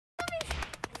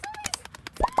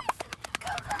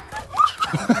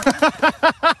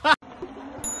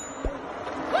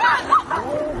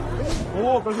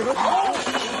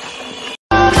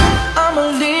I'ma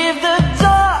leave the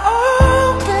door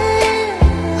open.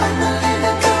 I'ma leave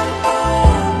the door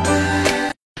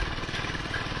open.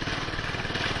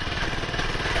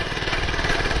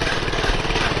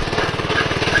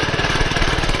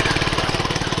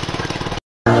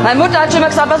 Meine Mutter hat schon immer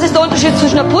gesagt, was ist der Unterschied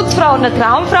zwischen einer Putzfrau und einer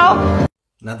Traumfrau?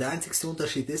 Na, der einzigste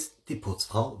Unterschied ist, die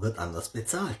Putzfrau wird anders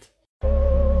bezahlt.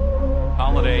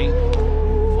 Holiday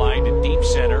flying to deep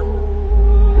center.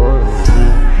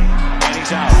 And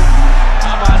he's out.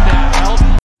 How about that,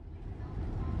 Elton?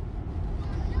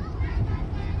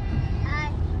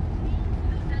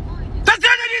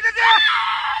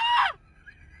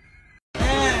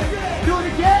 Do it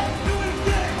again.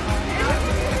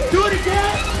 Do it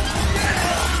again.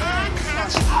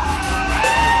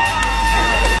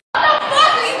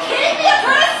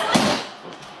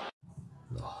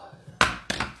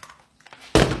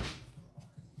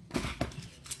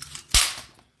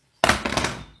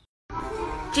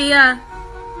 Gia,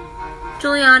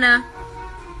 Juliana,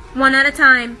 one at a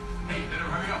time. Hey, better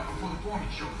hurry up before the foreman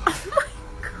shows up. Oh my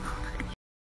god.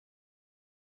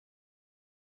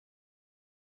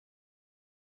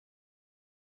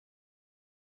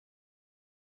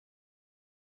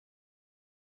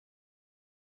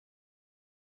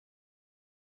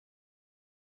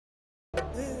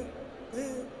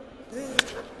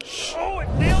 Oh, it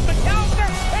nailed the counter,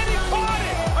 and he caught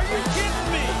it! Are you kidding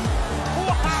me?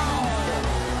 Wow!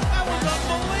 That was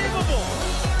unbelievable!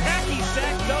 Hacky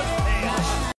sack does pay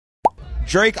off.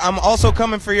 Drake, I'm also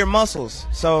coming for your muscles.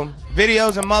 So,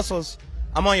 videos and muscles,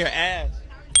 I'm on your ass.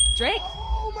 Drake?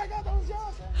 Oh my God, that was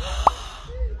yours.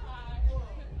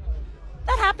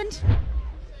 That happened.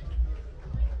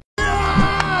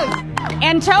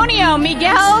 Antonio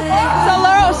Miguel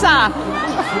Solarosa.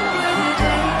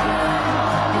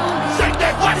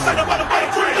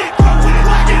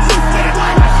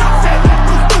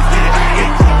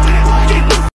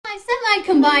 I said I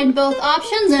combined both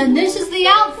options, and this is the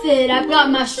outfit. I've got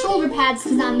my shoulder pads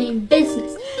because I mean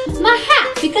business, my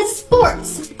hat because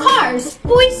sports, cars,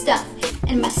 boy stuff,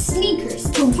 and my sneakers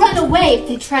to run away if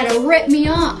they try to rip me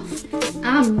off.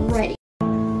 I'm ready.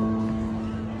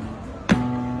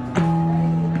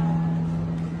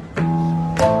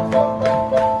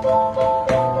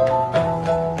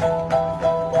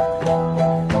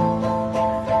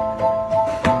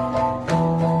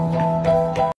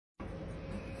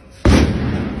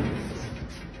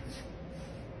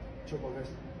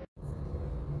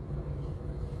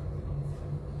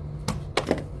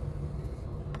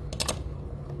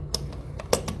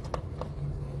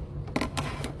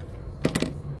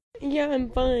 Yeah, I'm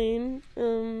fine. I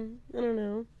don't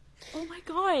know. Oh my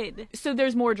god. So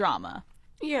there's more drama.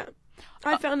 Yeah.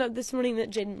 I found out this morning that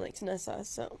Jaden likes Nessa,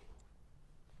 so.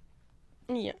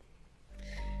 Yeah.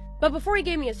 But before he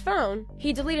gave me his phone,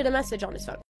 he deleted a message on his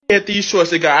phone. At these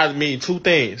shorts, it got either mean two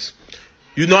things.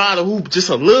 You know how to hoop just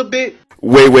a little bit.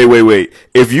 Wait.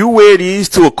 If you wear these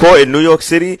to a court in New York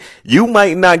City, you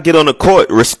might not get on the court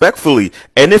respectfully.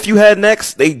 And if you had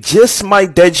next, they just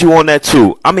might dead you on that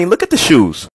too. I mean, look at the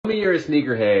shoes. Tell me you're a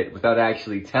sneakerhead without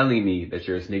actually telling me that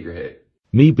you're a sneakerhead.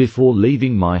 Me before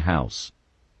leaving my house.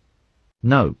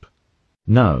 Nope.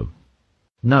 No.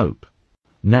 Nope.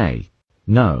 Nay.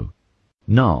 No.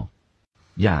 No.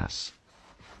 Yes.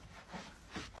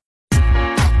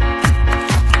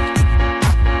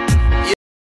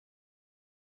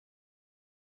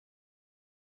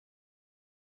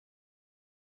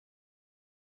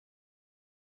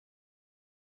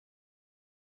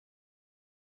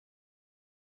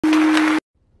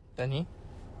 Dani,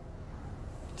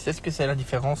 tu sais ce que c'est la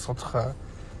différence entre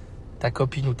ta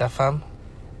copine ou ta femme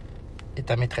et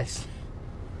ta maîtresse?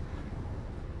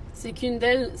 C'est qu'une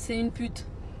d'elles, c'est une pute.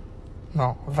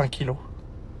 Non, 20 kilos.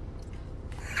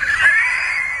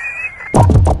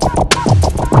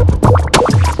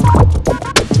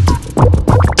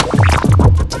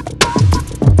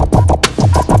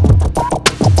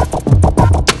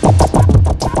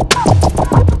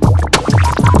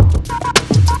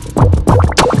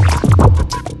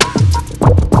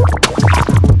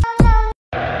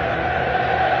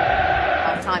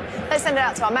 Let's send it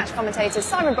out to our match commentators,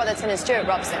 Simon Brotherton and Stuart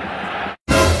Robson.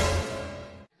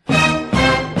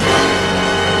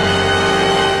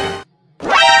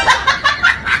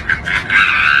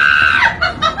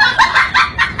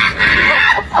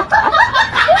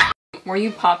 Were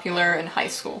you popular in high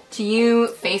school? Do you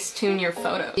Facetune your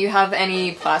photo? Do you have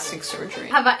any plastic surgery?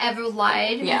 Have I ever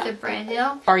lied with a brand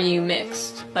deal? Are you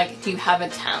mixed? Like, do you have a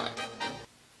talent?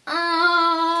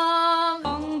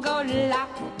 Bongo la,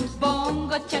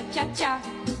 bongo cha cha cha,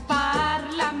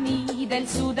 parlami del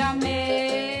Sud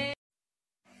America.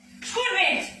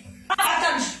 Skurwyt!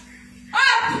 Atanż!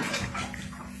 Up!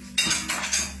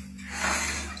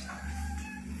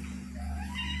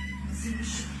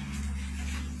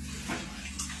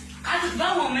 قعدت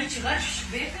بقى وما تشغلش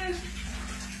الشباك.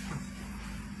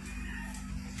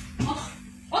 ادخل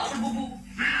ادخل بوبو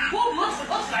بوبو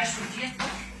ادخل عيش وديات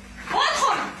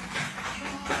ادخل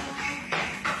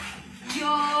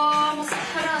يا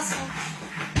مسخ راسه.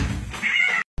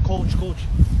 Coach,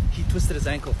 he twisted his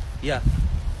ankle. Yeah,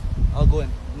 I'll go in.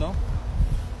 No?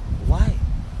 Why?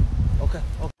 Okay.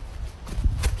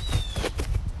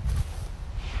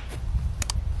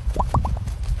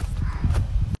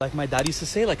 Like my dad used to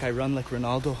say, like I run like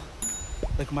Ronaldo,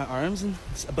 like my arms,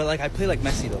 but like I play like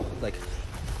Messi though, like.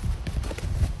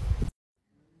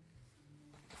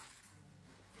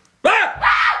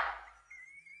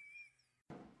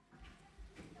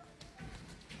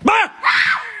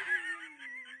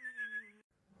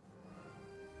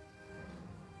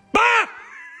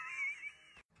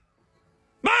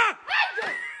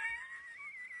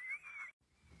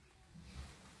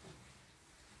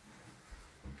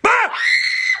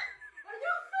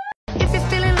 If you're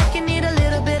feeling like you need a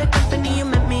little bit of company, you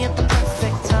met me at the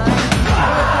perfect time.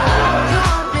 You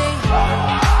want me?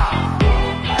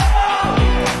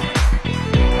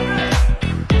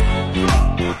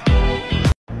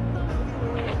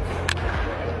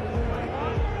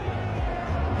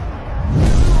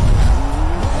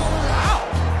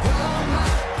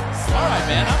 All right,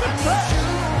 man, I'm impressed.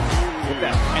 With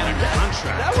that Canada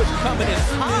contract. That was coming in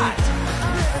hot.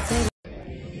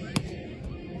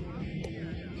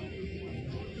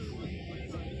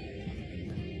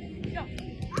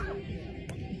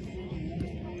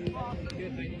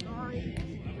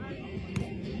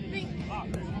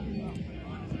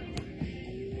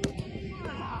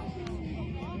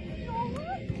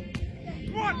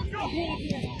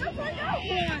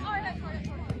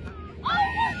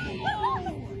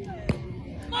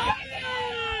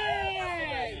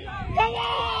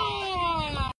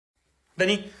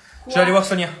 Dani, je vais aller voir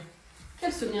Sonia.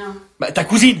 Quelle Sonia? Bah, ta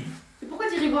cousine. Mais pourquoi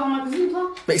tu irais voir ma cousine,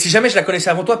 toi? Bah, si jamais je la connaissais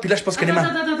avant toi, puis là je pense qu'elle est mal.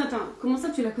 Attends. Comment ça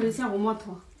tu la connaissais avant moi,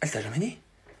 toi? Elle t'a jamais dit?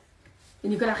 Et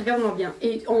Nicolas, regarde-moi bien.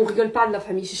 Et on rigole pas de la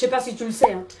famille. Je sais pas si tu le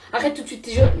sais. Hein. Arrête tout de suite.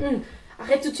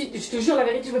 Arrête tout de suite. Je te jure la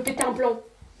vérité, je veux péter un plomb.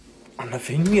 On a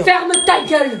fait une nuit. Ferme ta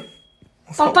gueule.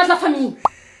 Parle pas de la famille.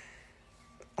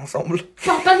 Ensemble.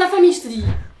 Parle pas de la famille, je te dis.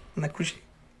 On a couché.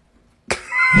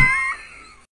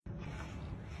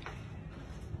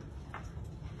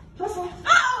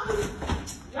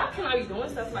 Y'all cannot be doing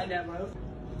stuff like that, bro.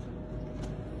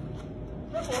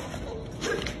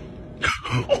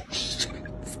 Oh, shit.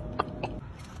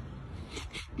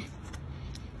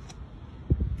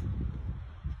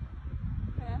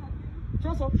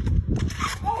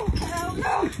 Oh, hell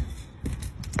no!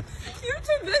 You're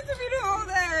too big to me to hold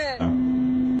that!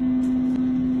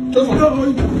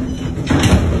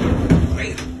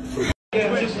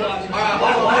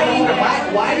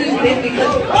 Why do you think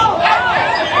because...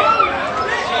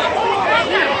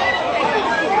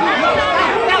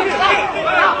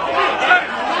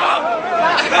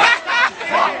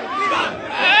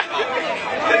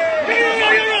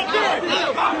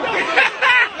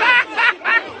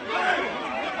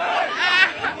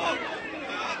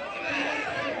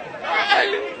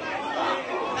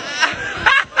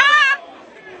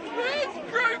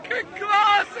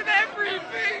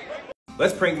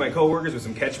 Let's prank my coworkers with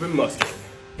some ketchup and mustard.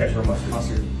 Ketchup or mustard?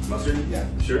 Mustard. Mustard? Yeah.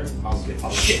 Sure?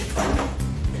 I'll shit.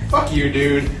 Fuck you,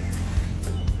 dude.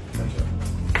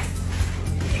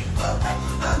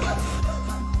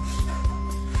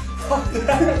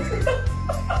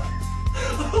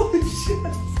 Holy shit.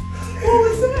 What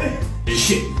was that?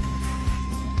 Shit.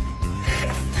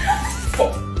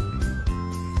 Fuck.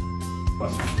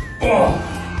 Mustard. Oh.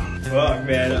 Fuck,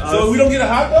 man. So we don't get a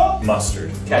hot dog?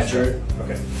 Mustard. Ketchup.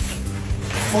 Okay.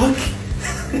 Fuck.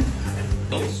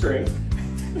 Don't string.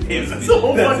 It's the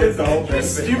whole fucking it's the whole thing.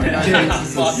 Stupid dick.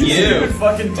 Fuck you. Stupid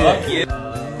fucking dick. Fuck you.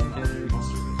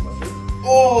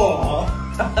 Oh.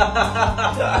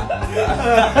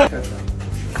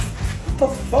 What the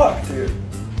fuck, dude?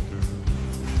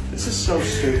 This is so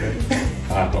stupid.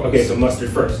 Okay, so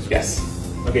mustard first. Yes.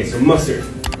 Okay, so mustard.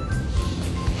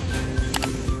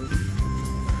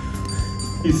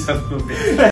 You son of a bitch.